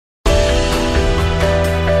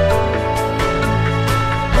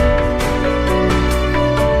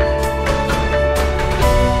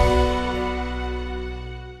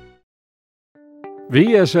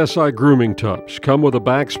VSSI Grooming tubs come with a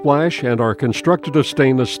backsplash and are constructed of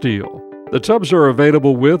stainless steel. The tubs are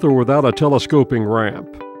available with or without a telescoping ramp.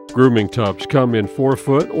 Grooming tubs come in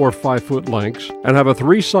 4-foot or 5-foot lengths and have a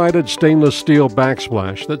 3-sided stainless steel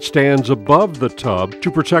backsplash that stands above the tub to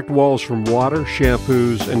protect walls from water,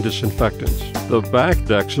 shampoos, and disinfectants. The back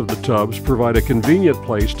decks of the tubs provide a convenient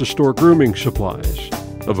place to store grooming supplies.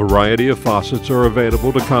 A variety of faucets are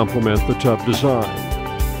available to complement the tub design.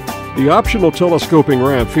 The optional telescoping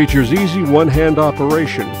ramp features easy one-hand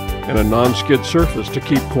operation and a non-skid surface to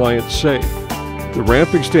keep clients safe. The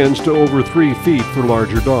ramp extends to over 3 feet for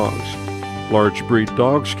larger dogs. Large breed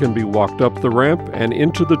dogs can be walked up the ramp and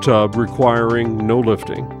into the tub requiring no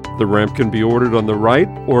lifting. The ramp can be ordered on the right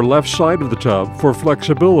or left side of the tub for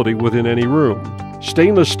flexibility within any room.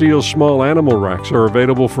 Stainless steel small animal racks are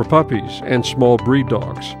available for puppies and small breed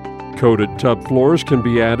dogs. Coated tub floors can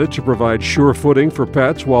be added to provide sure footing for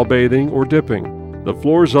pets while bathing or dipping. The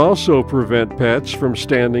floors also prevent pets from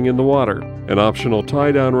standing in the water. An optional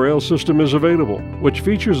tie-down rail system is available, which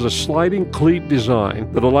features a sliding cleat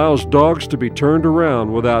design that allows dogs to be turned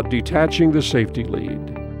around without detaching the safety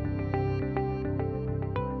lead.